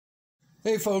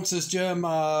Hey folks, it's Jim.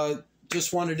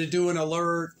 Just wanted to do an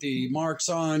alert. The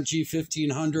Marxon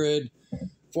G1500,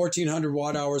 1400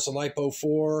 watt hours of LiPo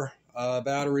 4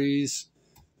 batteries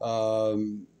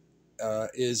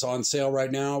is on sale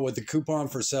right now with the coupon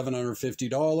for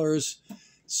 $750.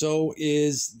 So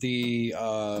is the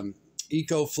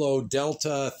EcoFlow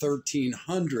Delta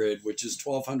 1300, which is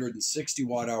 1260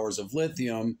 watt hours of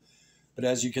lithium. But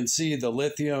as you can see, the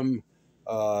lithium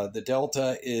the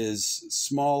Delta is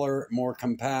smaller, more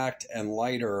compact, and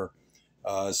lighter.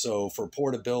 So for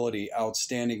portability,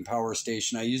 outstanding power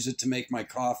station. I use it to make my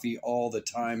coffee all the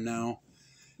time now.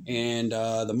 And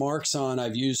the Marxon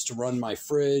I've used to run my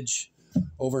fridge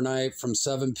overnight from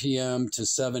 7 p.m. to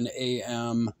 7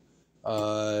 a.m.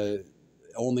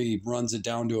 Only runs it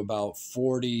down to about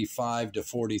 45 to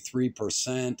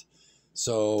 43%.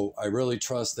 So I really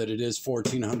trust that it is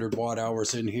 1400 watt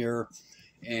hours in here.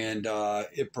 And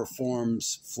it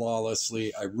performs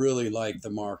flawlessly. I really like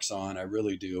the Marxon, I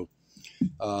really do.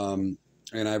 And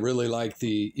I really like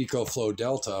the EcoFlow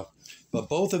Delta. But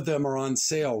both of them are on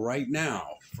sale right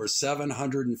now for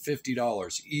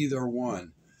 $750, either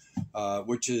one,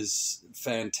 which is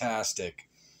fantastic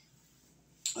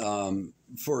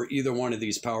for either one of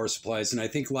these power supplies. And I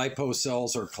think LiPo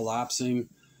cells are collapsing,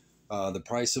 the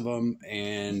price of them,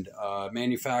 and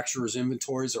manufacturers'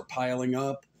 inventories are piling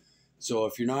up. So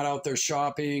if you're not out there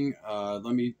shopping,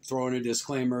 let me throw in a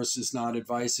disclaimer. This is not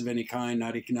advice of any kind,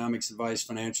 not economics advice,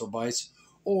 financial advice,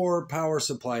 or power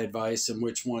supply advice, and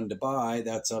which one to buy.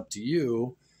 That's up to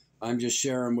you. I'm just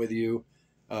sharing with you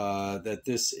that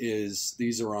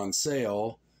these are on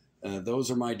sale. Those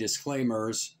are my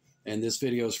disclaimers, and this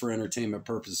video is for entertainment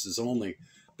purposes only.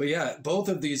 But yeah, both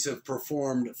of these have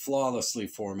performed flawlessly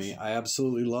for me. I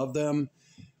absolutely love them.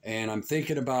 And I'm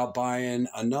thinking about buying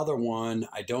another one.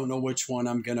 I don't know which one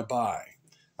I'm going to buy.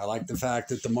 I like the fact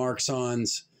that the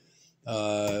Marxon's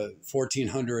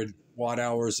 1400 watt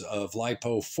hours of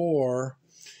LiPo 4,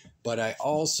 but I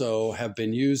also have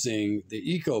been using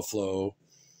the EcoFlow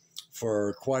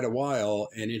for quite a while,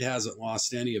 and it hasn't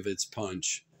lost any of its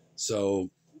punch.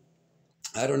 So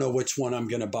I don't know which one I'm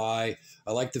going to buy.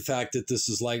 I like the fact that this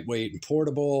is lightweight and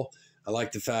portable. I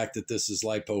like the fact that this is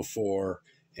LiPo 4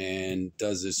 and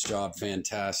does its job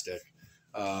fantastic.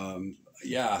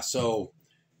 Yeah, so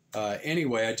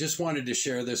anyway, I just wanted to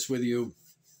share this with you.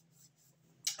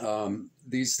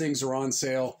 These things are on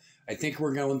sale. I think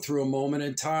we're going through a moment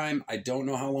in time. I don't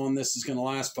know how long this is going to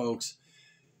last, folks,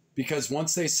 because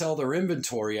once they sell their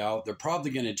inventory out, they're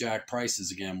probably going to jack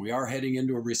prices again. We are heading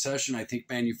into a recession. I think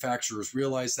manufacturers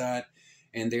realize that,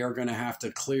 and they are going to have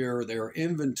to clear their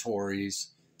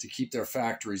inventories to keep their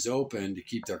factories open, to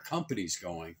keep their companies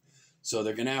going. So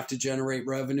they're going to have to generate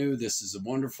revenue. This is a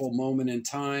wonderful moment in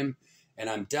time, and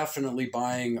I'm definitely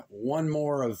buying one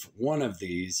more of one of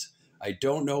these. I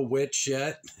don't know which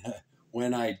yet.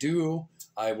 When I do,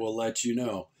 I will let you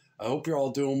know. I hope you're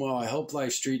all doing well. I hope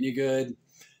life's treating you good.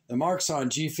 The Marxon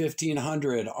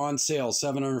G1500 on sale,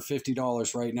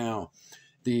 $750 right now.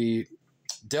 The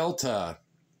Delta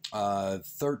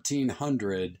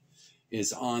 1300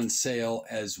 is on sale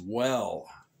as well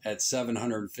at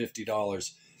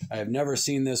 $750. I have never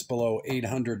seen this below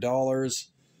 $800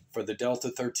 for the Delta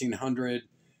 1300.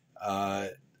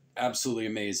 Absolutely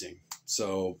amazing.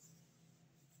 So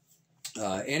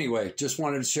anyway, just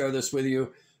wanted to share this with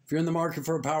you. If you're in the market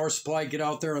for a power supply, get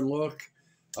out there and look.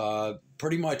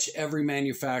 Pretty much every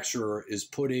manufacturer is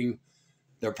putting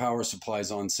their power supplies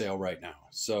on sale right now.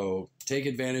 So take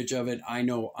advantage of it. I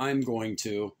know I'm going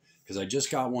to, because I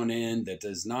just got one in that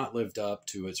does not live up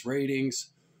to its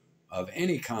ratings of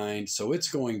any kind. So it's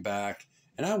going back,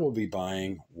 and I will be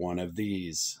buying one of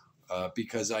these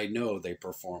because I know they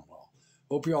perform well.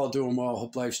 Hope you're all doing well.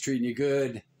 Hope life's treating you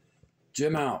good.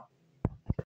 Jim out.